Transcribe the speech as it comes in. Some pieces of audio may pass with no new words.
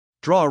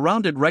Draw a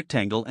rounded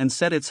rectangle and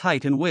set its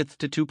height and width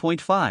to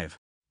 2.5.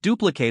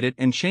 Duplicate it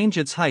and change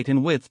its height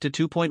and width to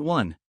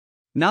 2.1.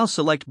 Now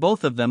select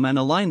both of them and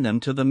align them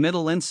to the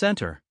middle and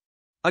center.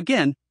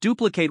 Again,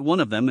 duplicate one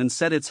of them and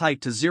set its height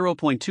to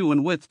 0.2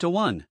 and width to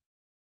 1.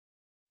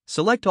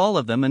 Select all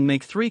of them and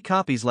make 3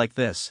 copies like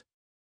this.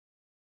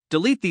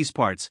 Delete these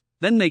parts,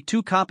 then make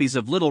 2 copies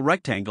of little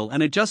rectangle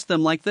and adjust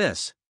them like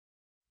this.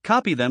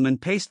 Copy them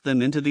and paste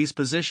them into these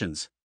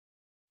positions.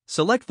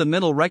 Select the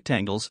middle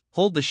rectangles,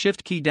 hold the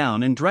Shift key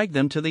down and drag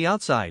them to the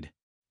outside.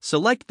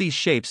 Select these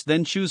shapes,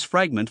 then choose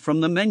Fragment from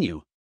the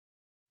menu.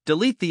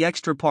 Delete the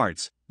extra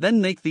parts,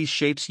 then make these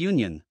shapes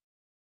union.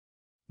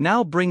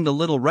 Now bring the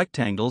little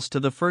rectangles to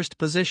the first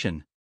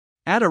position.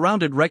 Add a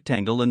rounded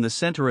rectangle in the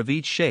center of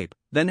each shape,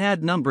 then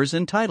add numbers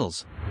and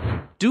titles.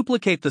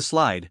 Duplicate the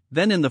slide,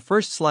 then in the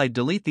first slide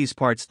delete these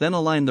parts, then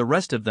align the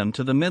rest of them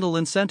to the middle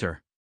and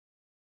center.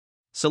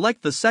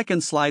 Select the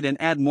second slide and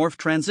add morph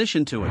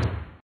transition to it.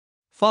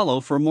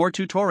 Follow for more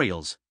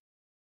tutorials.